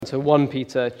to 1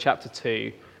 Peter chapter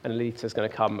 2, and Alita's going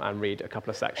to come and read a couple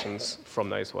of sections from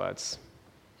those words.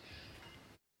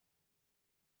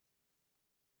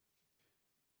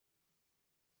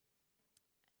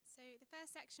 So the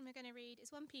first section we're going to read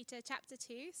is 1 Peter chapter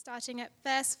 2, starting at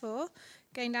verse 4,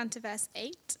 going down to verse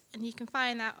 8, and you can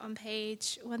find that on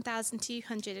page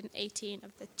 1218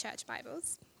 of the Church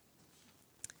Bibles.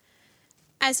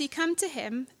 As you come to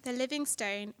him, the living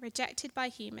stone, rejected by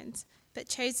humans, but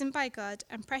chosen by God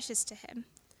and precious to him,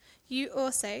 you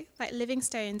also, like living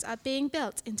stones, are being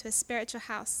built into a spiritual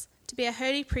house to be a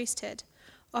holy priesthood,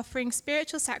 offering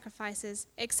spiritual sacrifices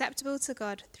acceptable to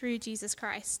God through Jesus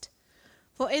Christ.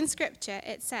 For in Scripture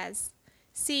it says,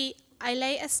 "See, I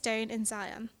lay a stone in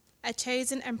Zion, a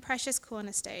chosen and precious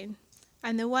cornerstone,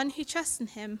 and the one who trusts in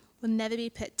him will never be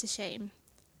put to shame."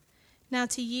 Now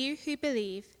to you who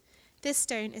believe, this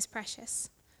stone is precious,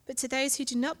 but to those who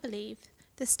do not believe,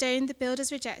 the stone the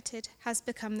builders rejected has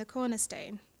become the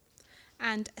cornerstone,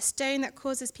 and a stone that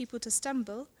causes people to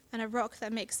stumble, and a rock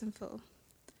that makes them fall.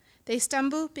 They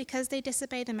stumble because they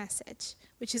disobey the message,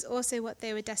 which is also what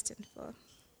they were destined for.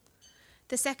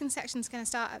 The second section is going to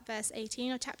start at verse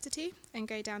 18 of chapter 2 and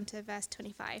go down to verse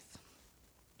 25.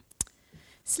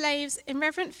 Slaves, in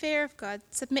reverent fear of God,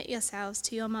 submit yourselves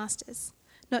to your masters,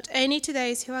 not only to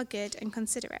those who are good and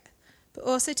considerate, but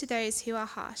also to those who are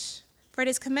harsh. For it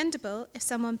is commendable if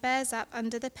someone bears up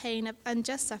under the pain of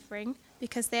unjust suffering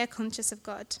because they are conscious of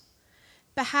God.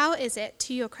 But how is it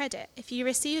to your credit if you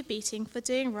receive a beating for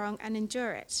doing wrong and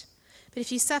endure it? But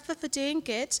if you suffer for doing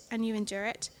good and you endure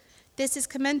it, this is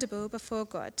commendable before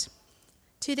God.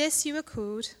 To this you were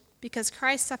called, because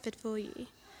Christ suffered for you,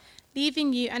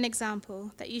 leaving you an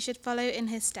example that you should follow in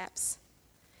his steps.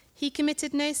 He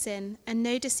committed no sin, and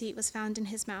no deceit was found in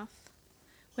his mouth.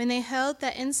 When they hurled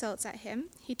their insults at him,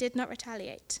 he did not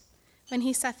retaliate. When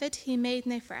he suffered, he made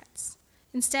no threats.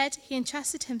 Instead, he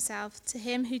entrusted himself to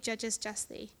him who judges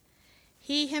justly.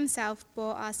 He himself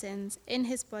bore our sins in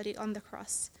his body on the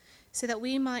cross, so that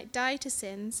we might die to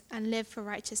sins and live for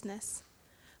righteousness.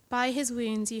 By his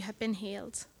wounds you have been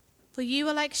healed. For you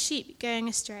were like sheep going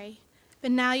astray, but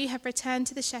now you have returned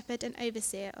to the shepherd and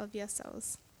overseer of your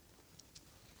souls.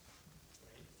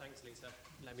 Thanks, Lisa.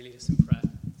 Let me lead us in prayer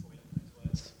before we look at those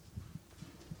words.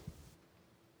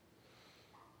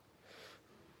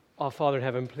 Our Father in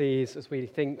heaven, please, as we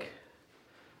think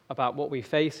about what we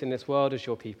face in this world as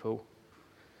your people,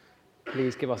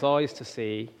 please give us eyes to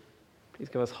see, please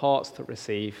give us hearts to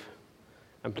receive,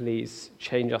 and please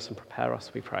change us and prepare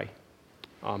us, we pray.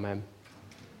 Amen.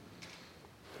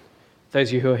 Those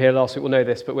of you who were here last week will know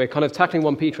this, but we're kind of tackling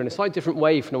 1 Peter in a slightly different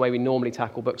way from the way we normally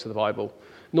tackle books of the Bible.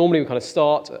 Normally we kind of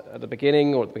start at the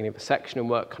beginning or at the beginning of a section and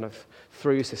work kind of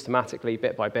through systematically,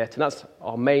 bit by bit, and that's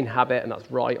our main habit, and that's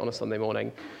right on a Sunday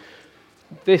morning.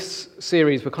 This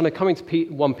series, we're kind of coming to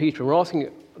 1 Peter, and we're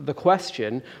asking the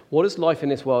question, what does life in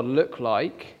this world look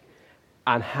like,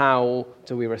 and how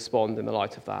do we respond in the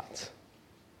light of that?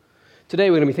 Today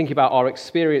we're going to be thinking about our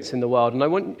experience in the world, and I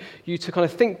want you to kind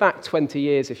of think back 20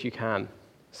 years if you can.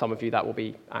 Some of you that will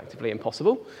be actively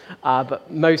impossible, but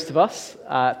most of us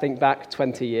think back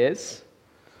 20 years.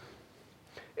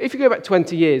 If you go back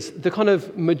 20 years, the kind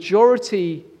of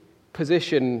majority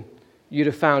position you'd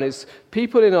have found is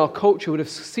people in our culture would have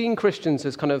seen Christians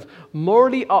as kind of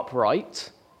morally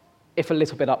upright, if a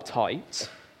little bit uptight,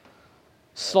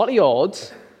 slightly odd,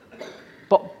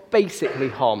 but basically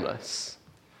harmless.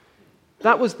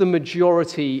 That was the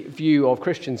majority view of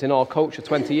Christians in our culture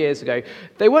 20 years ago.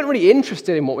 They weren't really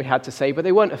interested in what we had to say, but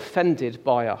they weren't offended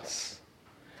by us.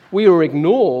 We were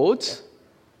ignored,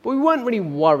 but we weren't really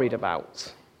worried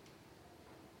about.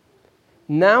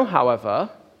 Now, however,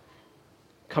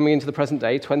 coming into the present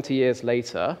day, 20 years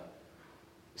later,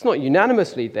 it's not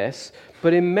unanimously this,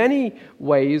 but in many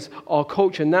ways, our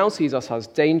culture now sees us as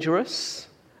dangerous,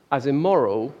 as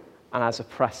immoral, and as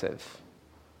oppressive.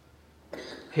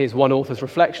 Here's one author's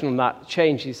reflection on that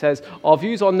change. He says, our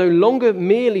views are no longer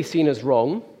merely seen as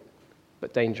wrong,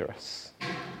 but dangerous.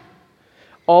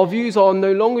 Our views are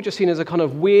no longer just seen as a kind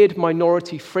of weird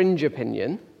minority fringe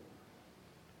opinion,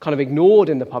 kind of ignored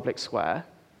in the public square.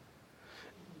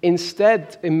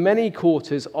 Instead, in many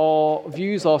quarters, our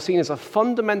views are seen as a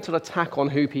fundamental attack on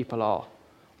who people are.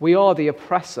 We are the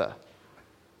oppressor.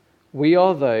 We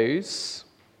are those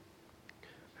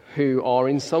who are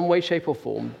in some way, shape, or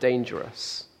form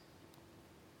dangerous.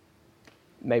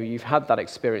 Maybe you've had that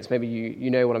experience. Maybe you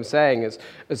know what I'm saying.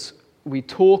 As we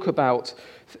talk about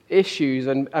issues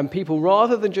and people,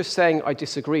 rather than just saying, I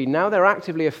disagree, now they're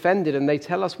actively offended and they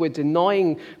tell us we're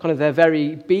denying kind of their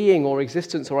very being or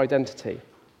existence or identity.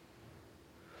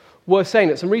 Worth saying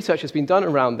that some research has been done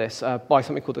around this by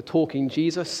something called the Talking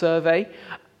Jesus survey.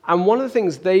 And one of the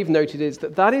things they've noted is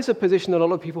that that is a position that a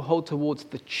lot of people hold towards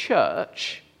the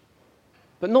church,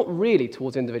 but not really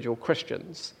towards individual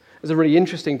Christians. There's a really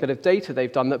interesting bit of data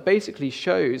they've done that basically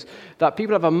shows that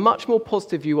people have a much more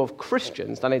positive view of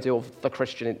Christians than they do of the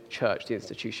Christian church, the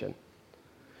institution.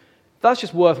 That's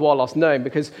just worthwhile us knowing,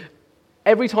 because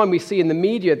every time we see in the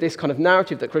media this kind of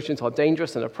narrative that Christians are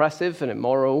dangerous and oppressive and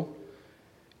immoral,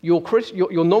 your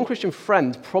non-Christian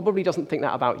friend probably doesn't think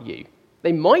that about you.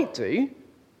 They might do,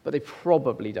 but they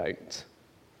probably don't.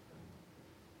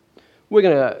 We're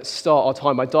going to start our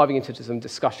time by diving into some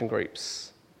discussion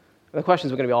groups. And the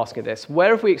questions we're going to be asking are this: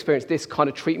 where have we experienced this kind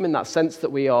of treatment, that sense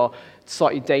that we are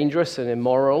slightly dangerous and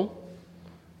immoral?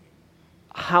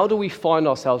 How do we find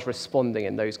ourselves responding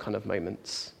in those kind of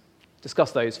moments?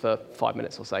 Discuss those for 5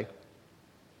 minutes or so.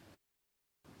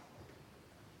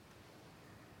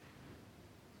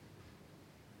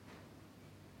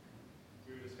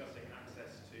 We were discussing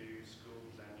access to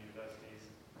schools and universities,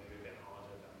 maybe a bit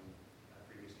harder than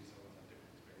previously, so we'll have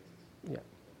different experiences.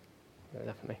 Yeah,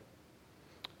 definitely.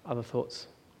 Other thoughts?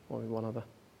 Or maybe one other?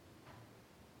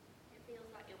 It feels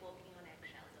like you're walking on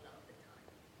eggshells a lot of the time.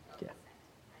 Yeah.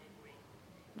 I agree.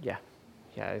 Yeah,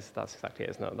 that's exactly it,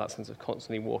 isn't it? That sense of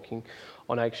constantly walking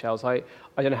on eggshells. I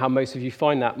don't know how most of you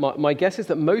find that. My guess is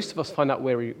that most of us find that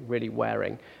we're really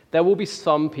wearing. There will be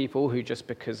some people who, just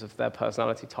because of their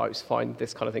personality types, find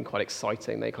this kind of thing quite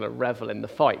exciting. They kind of revel in the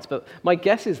fights. But my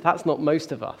guess is that's not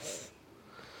most of us.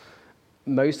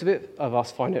 Most of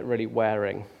us find it really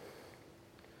wearing.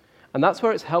 And that's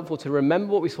where it's helpful to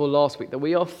remember what we saw last week, that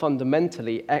we are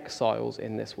fundamentally exiles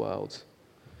in this world.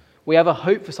 We have a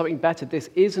hope for something better. This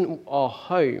isn't our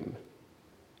home.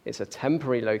 It's a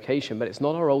temporary location, but it's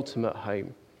not our ultimate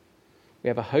home. We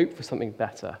have a hope for something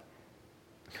better.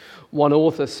 One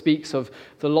author speaks of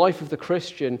the life of the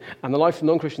Christian and the life of the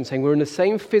non-Christian, saying we're in the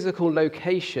same physical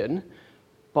location,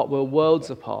 but we're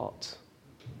worlds apart.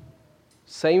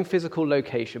 Same physical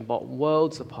location, but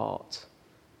worlds apart.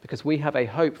 Because we have a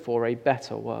hope for a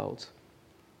better world.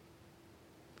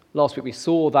 Last week we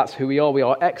saw that's who we are. We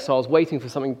are exiles waiting for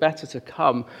something better to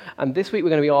come. And this week we're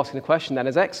going to be asking the question then,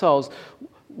 as exiles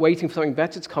waiting for something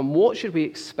better to come, what should we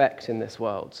expect in this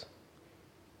world?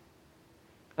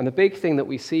 And the big thing that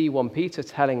we see 1 Peter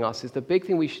telling us is the big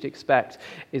thing we should expect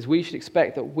is we should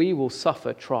expect that we will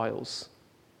suffer trials.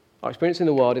 Our experience in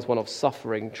the world is one of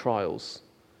suffering trials.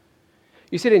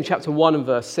 You see it in chapter 1 and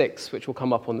verse 6, which will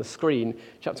come up on the screen.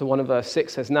 Chapter 1 and verse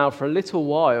 6 says, "Now for a little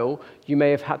while you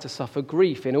may have had to suffer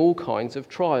grief in all kinds of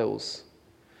trials."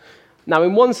 Now,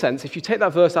 in one sense, if you take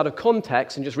that verse out of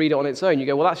context and just read it on its own, you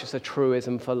go, well, that's just a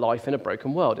truism for life in a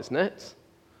broken world, isn't it?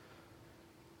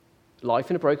 Life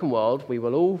in a broken world, we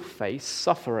will all face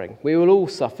suffering. We will all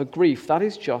suffer grief. That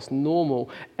is just normal.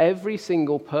 Every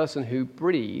single person who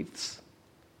breathes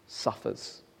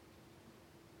suffers.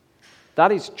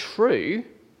 That is true,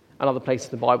 and other places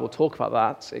in the Bible talk about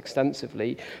that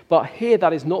extensively, but here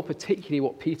that is not particularly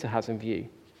what Peter has in view.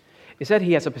 Instead,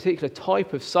 he has a particular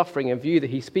type of suffering in view that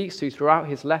he speaks to throughout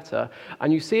his letter,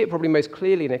 and you see it probably most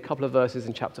clearly in a couple of verses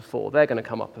in chapter 4. They're going to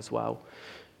come up as well.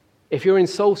 If you're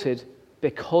insulted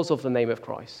because of the name of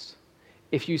Christ,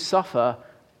 if you suffer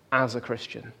as a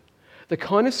Christian, the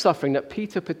kind of suffering that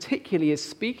Peter particularly is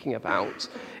speaking about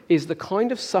is the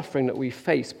kind of suffering that we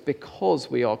face because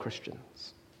we are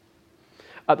Christians.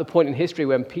 At the point in history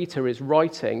when Peter is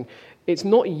writing, it's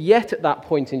not yet at that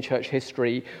point in church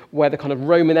history where the kind of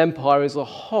Roman Empire as a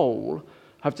whole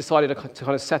have decided to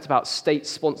kind of set about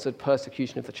state-sponsored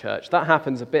persecution of the church. That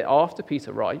happens a bit after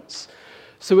Peter writes.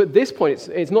 So at this point,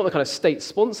 it's not the kind of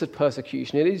state-sponsored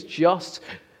persecution. It is just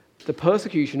the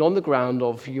persecution on the ground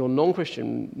of your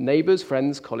non-Christian neighbors,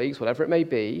 friends, colleagues, whatever it may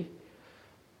be,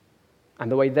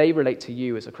 and the way they relate to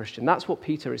you as a Christian. That's what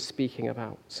Peter is speaking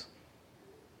about.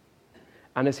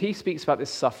 And as he speaks about this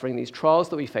suffering, these trials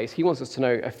that we face, he wants us to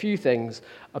know a few things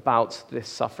about this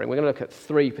suffering. We're going to look at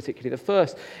three particularly. The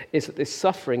first is that this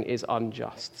suffering is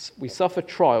unjust. We suffer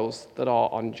trials that are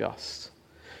unjust.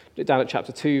 Look down at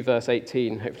chapter 2, verse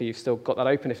 18. Hopefully you've still got that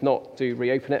open. If not, do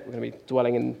reopen it. We're going to be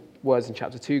dwelling in words in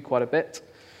chapter 2 quite a bit.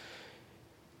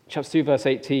 Chapter 2, verse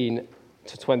 18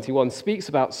 to 21 speaks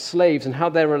about slaves and how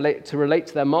they relate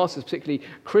to their masters, particularly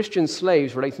Christian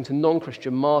slaves relating to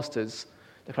non-Christian masters.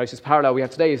 The closest parallel we have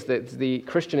today is the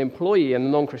Christian employee and the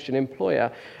non-Christian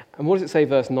employer. And what does it say,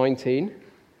 verse 19?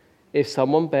 If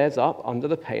someone bears up under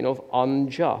the pain of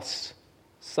unjust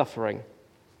suffering.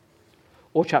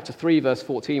 Or chapter 3, verse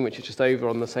 14, which is just over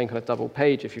on the same kind of double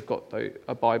page if you've got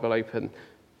a Bible open.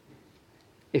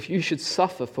 If you should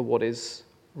suffer for what is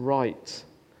right.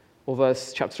 Or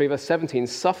chapter 3, verse 17,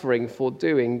 suffering for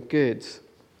doing good.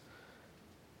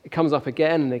 It comes up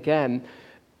again and again.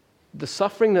 The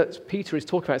suffering that Peter is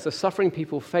talking about is the suffering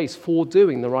people face for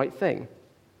doing the right thing.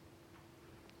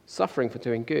 Suffering for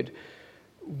doing good.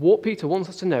 What Peter wants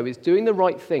us to know is doing the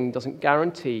right thing doesn't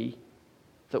guarantee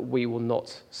that we will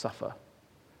not suffer.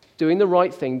 Doing the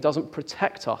right thing doesn't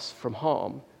protect us from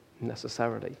harm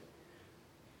necessarily.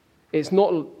 It's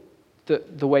not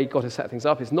that the way God has set things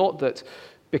up is not that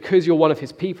because you're one of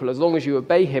his people, as long as you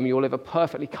obey him, you'll live a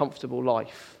perfectly comfortable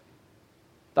life.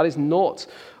 That is not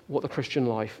what the Christian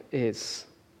life is.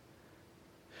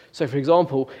 So, for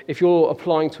example, if you're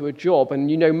applying to a job, and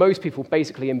you know most people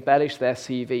basically embellish their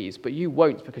CVs, but you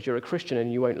won't because you're a Christian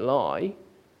and you won't lie,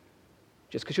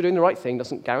 just because you're doing the right thing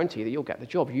doesn't guarantee that you'll get the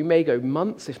job. You may go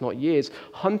months, if not years,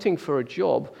 hunting for a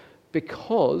job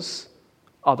because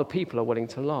other people are willing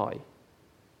to lie.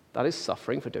 That is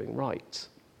suffering for doing right.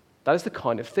 That is the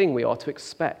kind of thing we are to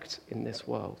expect in this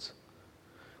world.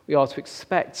 We are to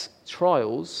expect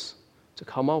trials to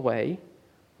come our way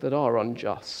that are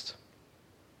unjust.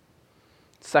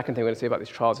 The second thing we're going to say about these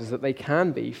trials is that they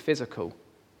can be physical.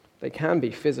 They can be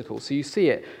physical. So you see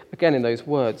it again in those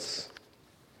words.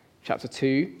 Chapter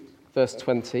 2, verse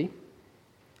 20.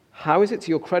 How is it to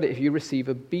your credit if you receive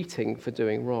a beating for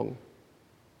doing wrong?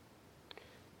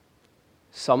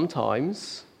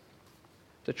 Sometimes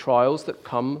the trials that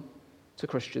come to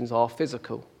Christians are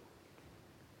physical.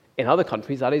 In other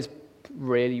countries, that is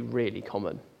really, really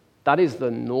common. That is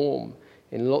the norm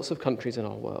in lots of countries in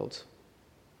our world.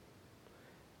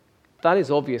 That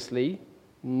is obviously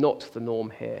not the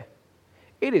norm here.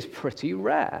 It is pretty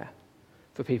rare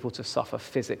for people to suffer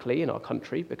physically in our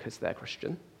country because they're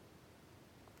Christian.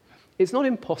 It's not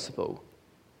impossible,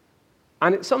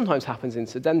 and it sometimes happens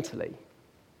incidentally.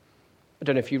 I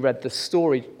don't know if you read the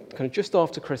story kind of just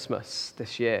after Christmas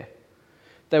this year.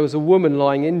 There was a woman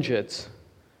lying injured,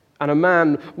 and a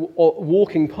man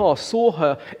walking past saw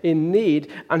her in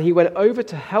need, and he went over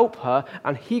to help her,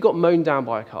 and he got mown down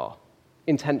by a car,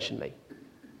 intentionally,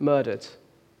 murdered.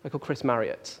 I call Chris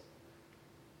Marriott.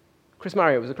 Chris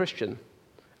Marriott was a Christian,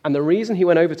 and the reason he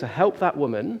went over to help that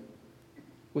woman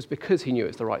was because he knew it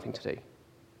was the right thing to do.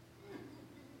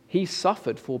 He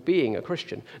suffered for being a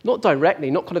Christian. Not directly,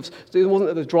 not kind of, it wasn't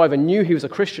that the driver knew he was a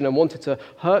Christian and wanted to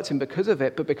hurt him because of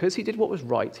it, but because he did what was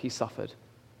right, he suffered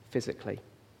physically.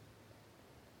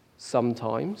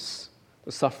 Sometimes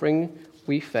the suffering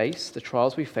we face, the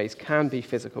trials we face, can be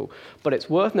physical, but it's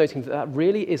worth noting that that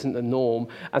really isn't the norm,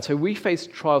 and so we face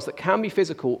trials that can be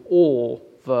physical or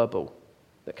verbal.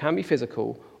 That can be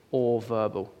physical or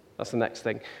verbal. That's the next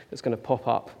thing that's going to pop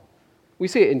up. We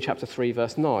see it in chapter 3,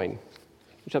 verse 9.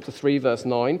 In chapter 3, verse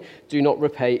 9, do not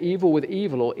repay evil with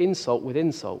evil or insult with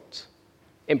insult.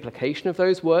 Implication of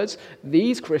those words,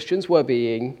 these Christians were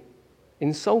being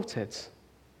insulted.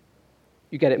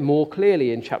 You get it more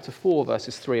clearly in chapter 4,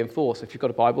 verses 3 and 4. So if you've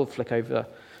got a Bible, flick over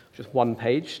just one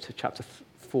page to chapter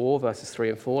 4, verses 3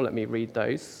 and 4. Let me read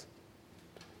those.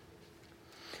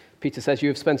 Peter says, you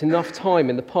have spent enough time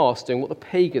in the past doing what the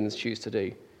pagans choose to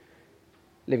do,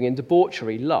 living in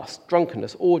debauchery, lust,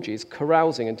 drunkenness, orgies,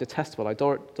 carousing, and detestable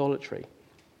idolatry.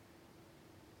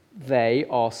 They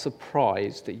are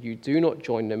surprised that you do not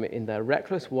join them in their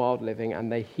reckless, wild living,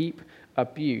 and they heap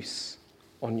abuse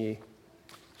on you.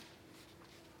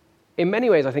 In many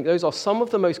ways, I think those are some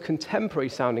of the most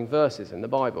contemporary-sounding verses in the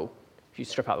Bible. If you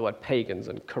strip out the word pagans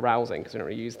and carousing, because we don't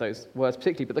really use those words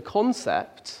particularly, but the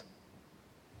concept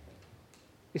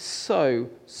is so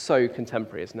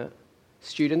contemporary, isn't it?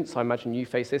 Students, I imagine you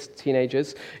face this.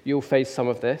 Teenagers, you'll face some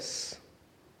of this.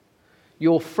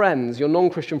 Your friends, your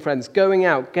non-Christian friends, going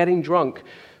out, getting drunk,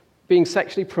 being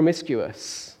sexually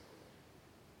promiscuous.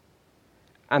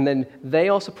 And then they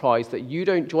are surprised that you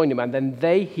don't join them, and then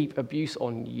they heap abuse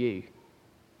on you.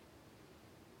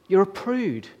 You're a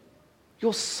prude.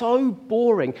 You're so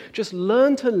boring. Just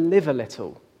learn to live a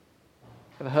little.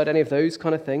 Ever heard any of those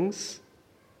kind of things?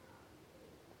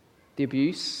 The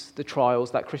abuse, the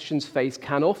trials that Christians face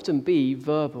can often be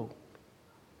verbal.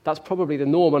 That's probably the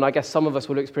norm, and I guess some of us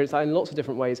will experience that in lots of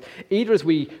different ways, either as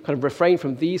we kind of refrain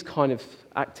from these kind of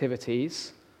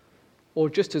activities, or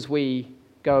just as we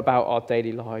go about our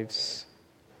daily lives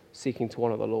seeking to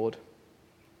honor the Lord.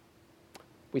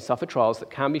 We suffer trials that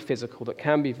can be physical, that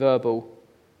can be verbal.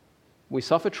 We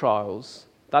suffer trials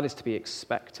that is to be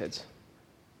expected.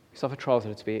 We suffer trials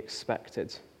that are to be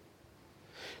expected.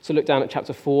 So look down at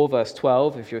chapter 4, verse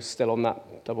 12, if you're still on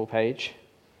that double page.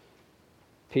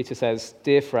 Peter says,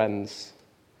 dear friends,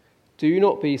 do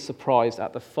not be surprised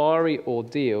at the fiery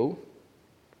ordeal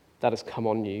that has come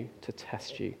on you to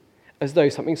test you, as though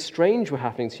something strange were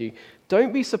happening to you.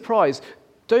 Don't be surprised.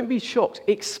 Don't be shocked.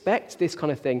 Expect this kind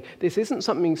of thing. This isn't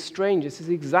something strange. This is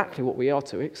exactly what we are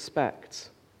to expect.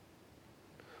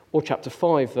 Or chapter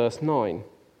 5, verse 9.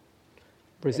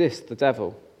 Resist the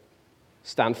devil.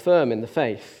 Stand firm in the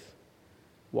faith.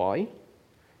 Why?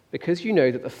 Because you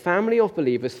know that the family of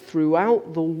believers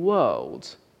throughout the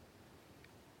world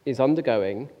is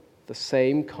undergoing the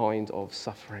same kind of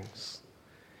sufferings.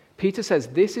 Peter says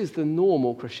this is the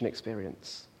normal Christian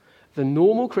experience. The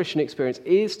normal Christian experience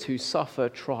is to suffer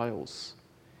trials.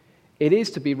 It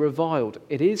is to be reviled.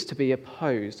 It is to be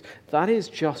opposed. That is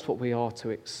just what we are to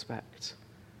expect.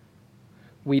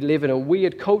 We live in a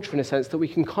weird culture in a sense that we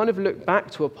can kind of look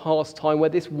back to a past time where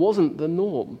this wasn't the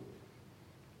norm.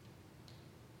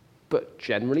 But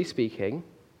generally speaking,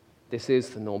 this is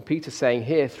the norm. Peter's saying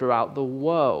here, throughout the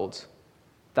world,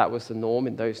 that was the norm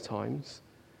in those times.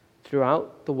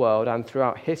 Throughout the world and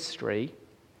throughout history,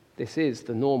 this is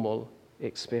the normal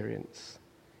experience.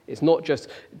 It's not just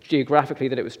geographically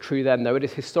that it was true then, though. It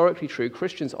is historically true.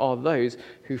 Christians are those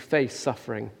who face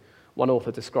suffering. One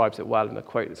author describes it well in a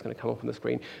quote that's going to come up on the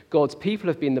screen. God's people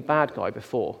have been the bad guy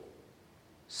before.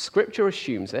 Scripture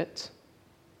assumes it.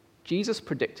 Jesus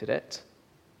predicted it.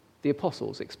 The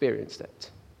apostles experienced it.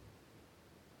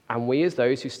 And we, as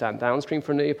those who stand downstream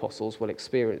from the apostles, will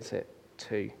experience it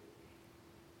too.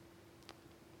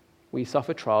 We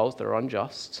suffer trials that are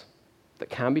unjust, that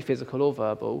can be physical or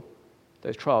verbal.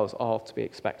 Those trials are to be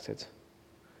expected.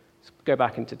 Let's go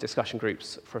back into discussion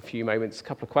groups for a few moments. A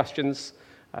couple of questions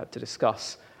to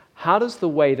discuss. How does the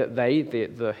way that they,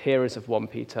 the hearers of 1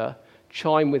 Peter,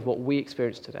 chime with what we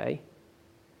experience today?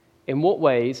 In what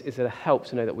ways is it a help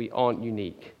to know that we aren't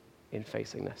unique in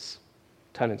facing this?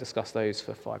 Turn and discuss those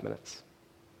for 5 minutes.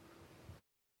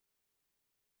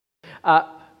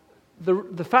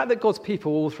 The fact that God's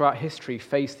people all throughout history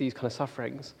face these kind of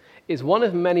sufferings is one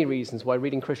of many reasons why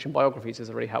reading Christian biographies is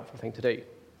a really helpful thing to do.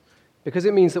 Because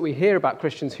it means that we hear about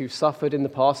Christians who've suffered in the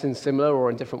past in similar or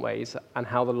in different ways and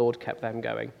how the Lord kept them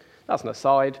going. That's an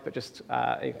aside, but just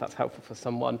if that's helpful for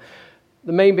someone.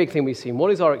 The main big thing we've seen,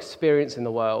 what is our experience in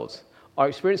the world? Our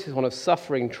experience is one of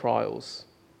suffering trials.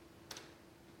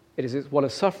 It is one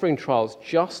of suffering trials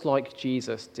just like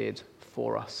Jesus did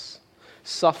for us.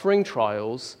 Suffering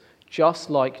trials just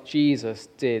like Jesus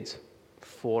did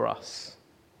for us.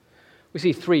 We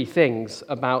see 3 things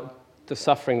about the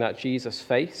suffering that Jesus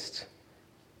faced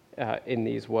in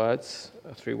these words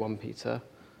through 1 Peter.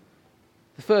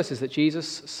 The first is that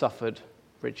Jesus suffered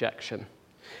rejection.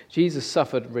 Jesus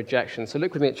suffered rejection. So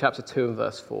look with me at chapter 2 and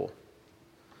verse 4.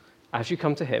 As you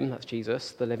come to him, that's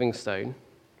Jesus, the living stone,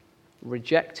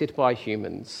 rejected by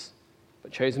humans,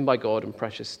 but chosen by God and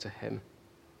precious to him.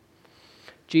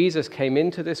 Jesus came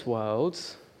into this world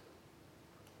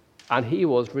and he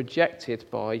was rejected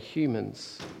by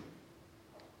humans.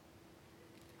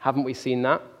 Haven't we seen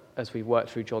that as we worked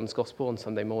through John's Gospel on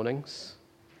Sunday mornings?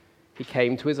 He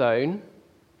came to his own,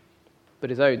 but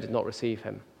his own did not receive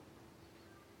him.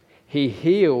 He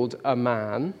healed a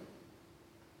man,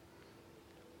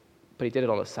 but he did it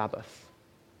on a Sabbath,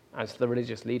 and so the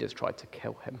religious leaders tried to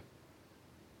kill him.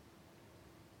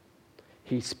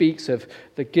 He speaks of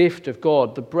the gift of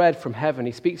God, the bread from heaven.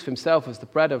 He speaks of himself as the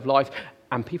bread of life,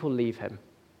 and people leave him.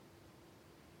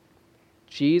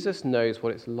 Jesus knows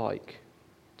what it's like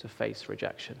to face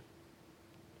rejection.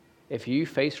 If you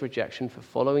face rejection for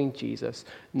following Jesus,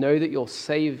 know that your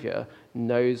Savior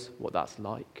knows what that's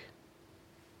like.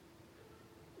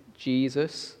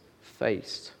 Jesus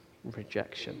faced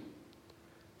rejection.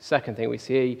 Second thing we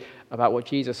see about what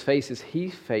Jesus faces, he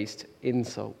faced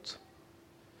insult.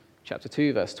 Chapter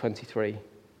 2, verse 23.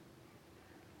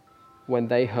 When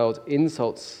they hurled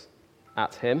insults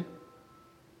at him,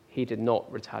 he did not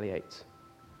retaliate.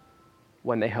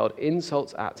 When they hurled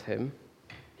insults at him,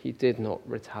 he did not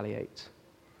retaliate.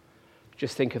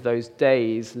 Just think of those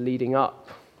days leading up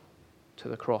to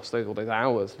the cross, those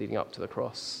hours leading up to the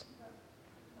cross,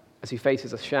 as he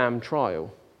faces a sham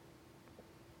trial.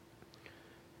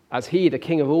 As he, the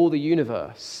king of all the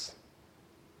universe,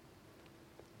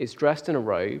 is dressed in a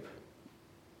robe,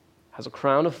 has a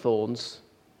crown of thorns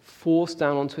forced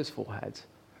down onto his forehead,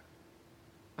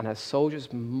 and has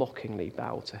soldiers mockingly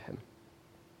bow to him.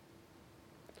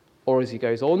 Or as he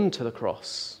goes on to the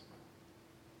cross,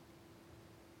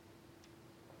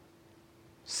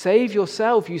 save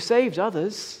yourself, you saved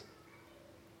others.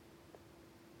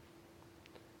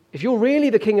 If you're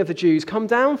really the king of the Jews, come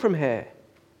down from here.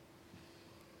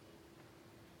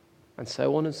 And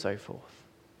so on and so forth.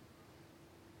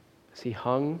 As he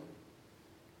hung,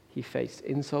 he faced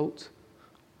insult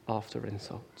after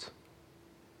insult.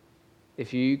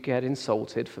 If you get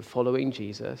insulted for following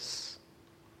Jesus,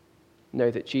 know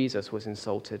that Jesus was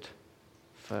insulted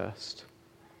first.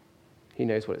 He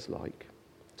knows what it's like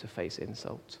to face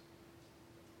insult.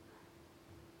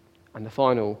 And the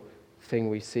final thing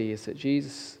we see is that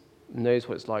Jesus knows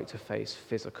what it's like to face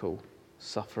physical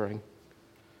suffering.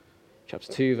 Chapter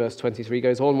 2, verse 23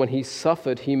 goes on, when he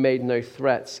suffered, he made no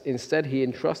threats. Instead, he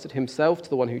entrusted himself to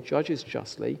the one who judges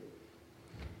justly.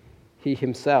 He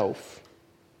himself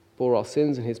bore our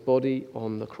sins in his body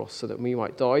on the cross so that we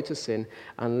might die to sin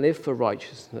and live for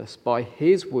righteousness. By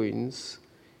his wounds,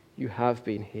 you have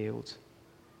been healed.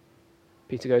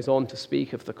 Peter goes on to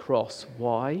speak of the cross.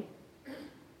 Why?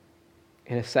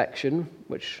 In a section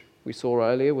which we saw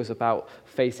earlier was about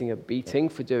facing a beating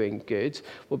for doing good.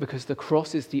 Well, because the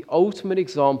cross is the ultimate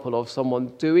example of someone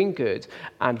doing good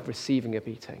and receiving a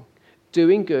beating.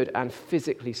 Doing good and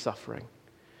physically suffering.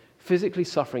 Physically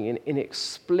suffering in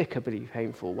inexplicably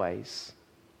painful ways.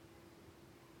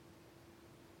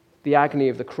 The agony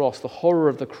of the cross, the horror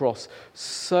of the cross,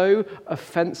 so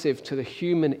offensive to the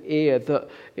human ear that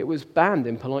it was banned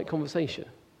in polite conversation.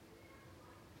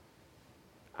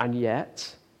 And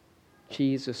yet,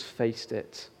 Jesus faced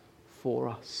it for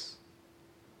us.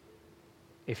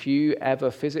 If you ever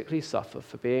physically suffer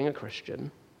for being a Christian,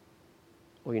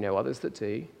 or you know others that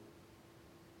do,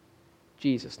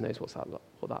 Jesus knows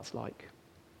what that's like.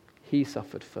 He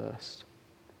suffered first.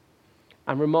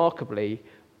 And remarkably,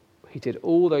 he did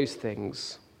all those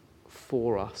things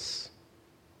for us.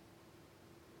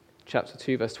 Chapter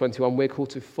 2, verse 21, we're called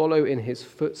to follow in his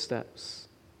footsteps.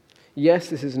 Yes,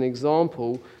 this is an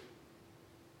example,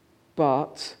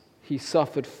 but he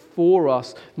suffered for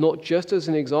us, not just as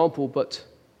an example, but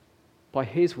by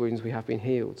his wounds we have been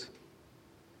healed.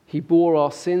 He bore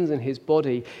our sins in his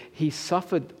body. He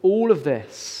suffered all of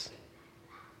this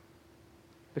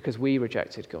because we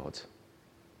rejected God.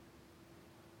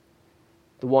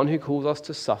 The one who calls us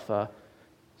to suffer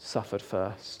suffered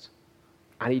first.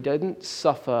 And he didn't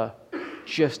suffer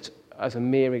just as a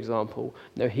mere example.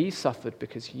 No, he suffered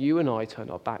because you and I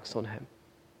turned our backs on him.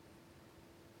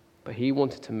 But he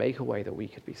wanted to make a way that we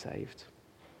could be saved.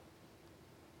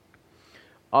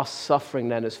 Us suffering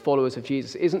then as followers of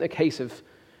Jesus isn't a case of,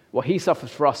 well, he suffered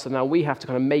for us, and now we have to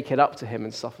kind of make it up to him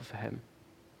and suffer for him.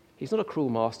 He's not a cruel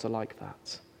master like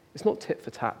that. It's not tit for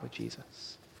tat with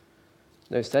Jesus.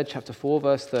 No, instead, chapter 4,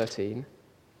 verse 13,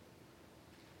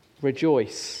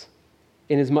 rejoice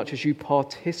inasmuch as you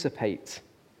participate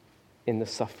in the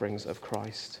sufferings of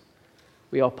Christ.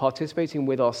 We are participating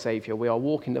with our Saviour. We are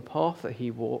walking the path that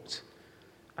he walked.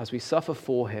 As we suffer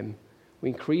for him, we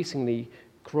increasingly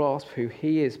grasp who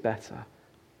he is better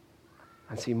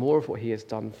and see more of what he has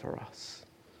done for us.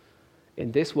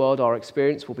 In this world, our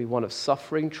experience will be one of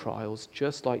suffering trials,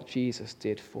 just like Jesus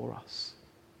did for us.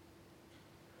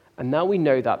 And now we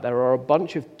know that there are a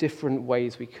bunch of different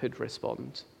ways we could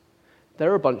respond.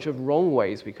 There are a bunch of wrong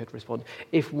ways we could respond.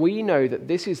 If we know that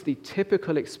this is the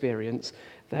typical experience,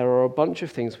 there are a bunch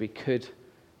of things we could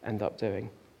end up doing.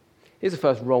 Here's the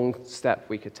first wrong step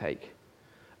we could take.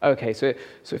 Okay, so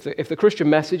if the Christian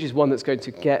message is one that's going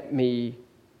to get me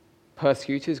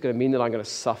persecuted, is going to mean that I'm going to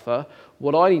suffer,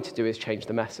 what I need to do is change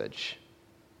the message.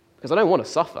 Because I don't want to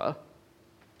suffer.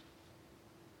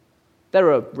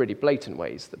 There are really blatant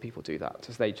ways that people do that,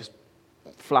 as they just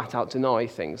flat out deny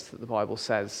things that the Bible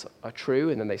says are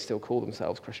true, and then they still call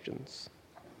themselves Christians.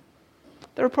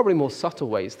 There are probably more subtle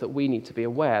ways that we need to be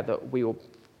aware that we will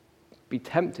be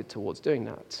tempted towards doing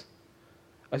that.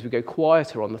 As we go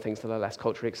quieter on the things that are less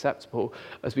culturally acceptable,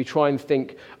 as we try and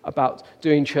think about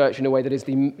doing church in a way that is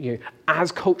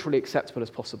as culturally acceptable as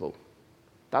possible.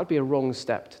 That would be a wrong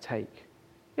step to take.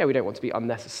 Yeah, we don't want to be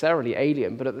unnecessarily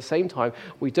alien, but at the same time,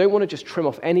 we don't want to just trim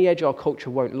off any edge our culture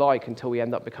won't like until we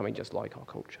end up becoming just like our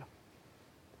culture.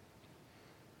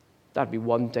 That'd be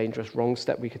one dangerous wrong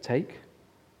step we could take.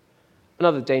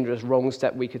 Another dangerous wrong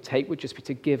step we could take would just be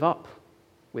to give up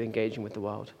with engaging with the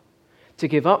world. To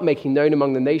give up making known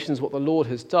among the nations what the Lord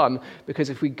has done, because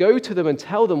if we go to them and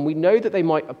tell them, we know that they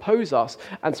might oppose us,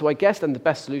 and so I guess then the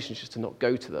best solution is just to not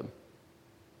go to them.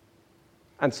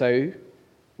 And so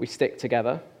we stick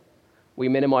together, we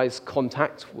minimize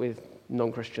contact with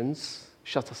non-Christians,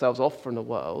 shut ourselves off from the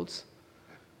world,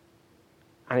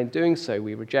 and in doing so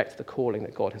we reject the calling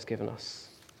that God has given us.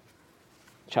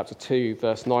 Chapter 2,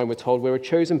 verse 9, we're told we're a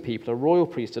chosen people, a royal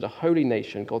priesthood, a holy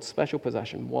nation, God's special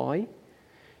possession. Why?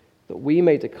 That we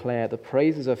may declare the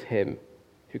praises of him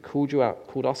who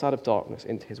called us out of darkness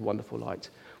into his wonderful light.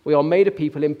 We are made a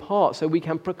people in part so we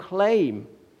can proclaim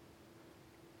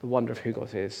the wonder of who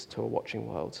God is to a watching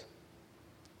world.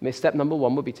 Misstep number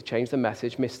 1 would be to change the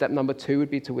message. Misstep number 2 would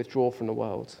be to withdraw from the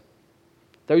world.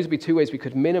 Those would be 2 ways we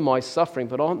could minimize suffering,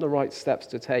 but aren't the right steps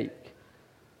to take.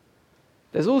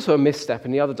 There's also a misstep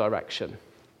in the other direction.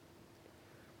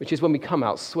 which is when we come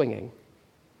out swinging.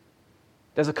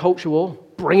 There's a culture war,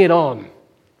 bring it on.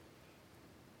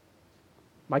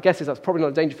 My guess is that's probably not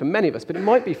a danger for many of us, but it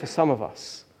might be for some of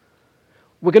us.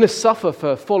 We're going to suffer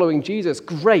for following Jesus,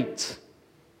 great.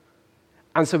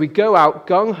 And so we go out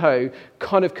gung-ho,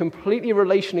 kind of completely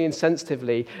relationally and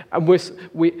sensitively, and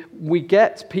we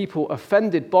get people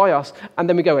offended by us, and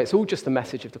then we go, it's all just the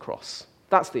message of the cross.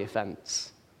 That's the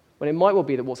offense. When it might well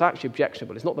be that what's actually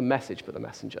objectionable is not the message, but the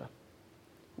messenger.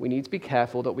 We need to be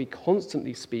careful that we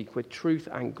constantly speak with truth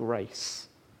and grace.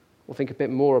 We'll think a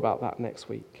bit more about that next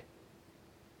week.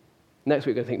 Next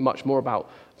week, we're going to think much more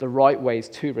about the right ways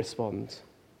to respond.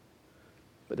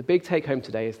 But the big take-home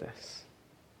today is this.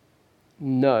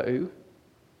 Know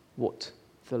what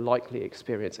the likely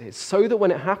experience is, so that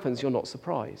when it happens, you're not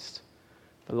surprised.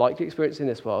 The likely experience in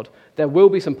this world, there will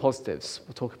be some positives.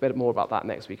 We'll talk a bit more about that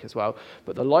next week as well.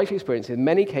 But the likely experience in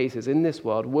many cases in this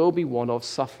world will be one of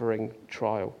suffering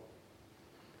trial.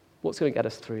 What's going to get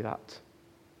us through that?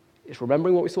 It's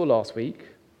remembering what we saw last week.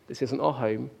 This isn't our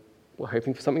home. We're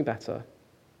hoping for something better.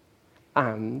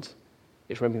 And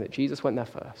it's remembering that Jesus went there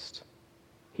first.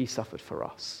 He suffered for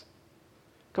us.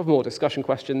 A couple more discussion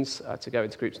questions to go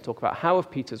into groups and talk about how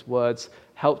have Peter's words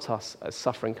helped us as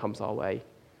suffering comes our way?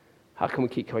 How can we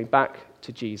keep coming back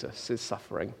to Jesus'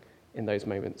 suffering in those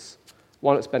moments?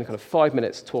 Why not spend kind of 5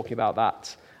 minutes talking about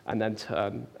that and then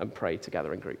turn and pray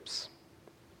together in groups?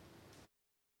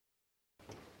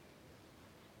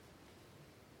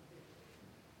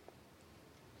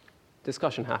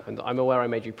 Discussion happened. I'm aware I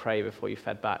made you pray before you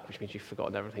fed back, which means you've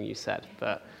forgotten everything you said.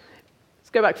 But let's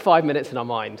go back 5 minutes in our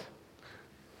mind.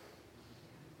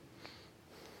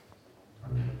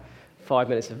 5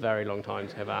 minutes is a very long time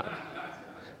to go back.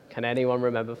 Can anyone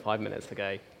remember 5 minutes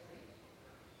ago?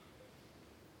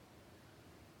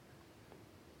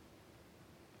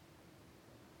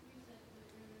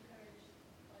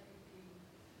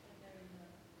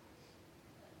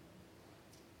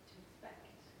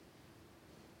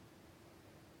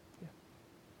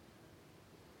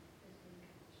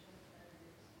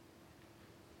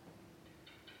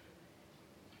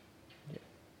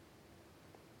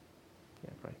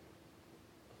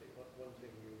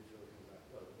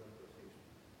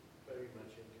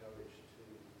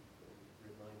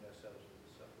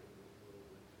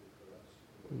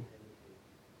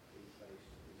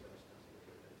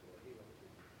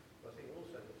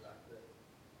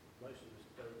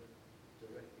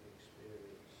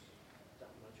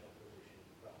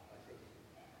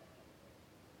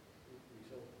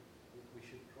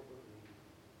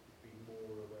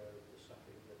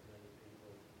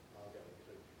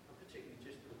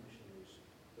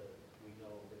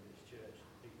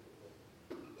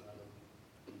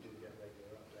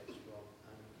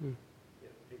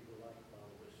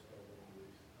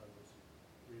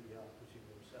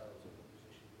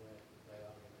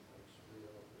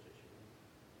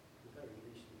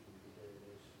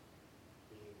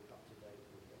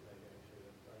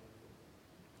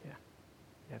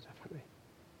 Yeah, definitely.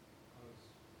 I was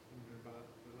wondering about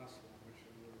the last one, which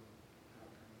is how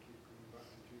can we keep coming back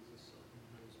to Jesus in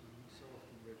those moments? So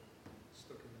often we're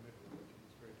stuck in the middle of it, and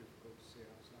it's very difficult to see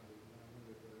outside of it. And I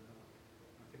wonder whether or not,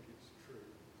 I think it's true,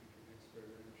 I think it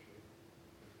experientially,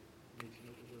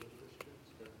 meeting up with other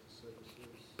Christians, going to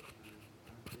services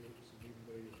and groups, and even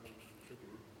though you can't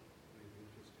contribute, maybe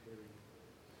just hearing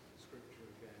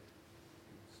scripture again,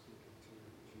 and speaking to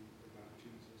about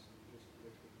Jesus and just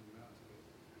lifting them out of it.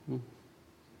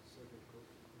 It's so difficult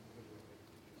in the middle of it,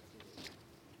 just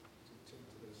to turn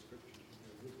to those scriptures,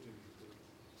 would do good.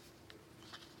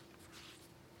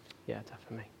 Yeah,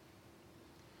 definitely.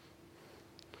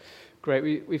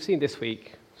 Great. We've seen this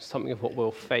week something of what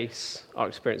we'll face our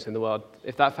experience in the world.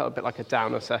 If that felt a bit like a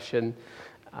downer session,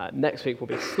 next week will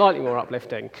be slightly more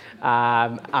uplifting,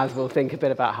 as we'll think a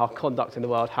bit about how conduct in the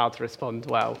world, how to respond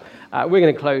well. We're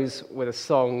going to close with a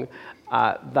song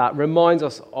that reminds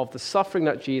us of the suffering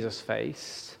that Jesus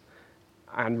faced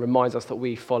and reminds us that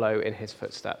we follow in his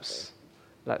footsteps.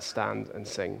 Let's stand and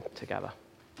sing together.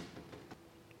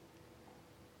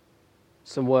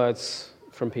 Some words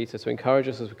from Peter to encourage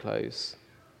us as we close.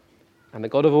 And the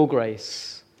God of all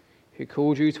grace, who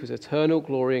called you to his eternal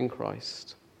glory in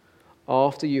Christ,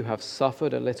 after you have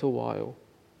suffered a little while,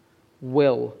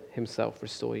 will himself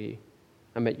restore you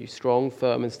and make you strong,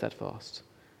 firm, and steadfast.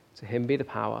 To him be the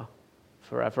power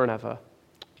forever and ever.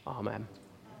 Amen.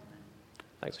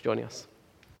 Thanks for joining us.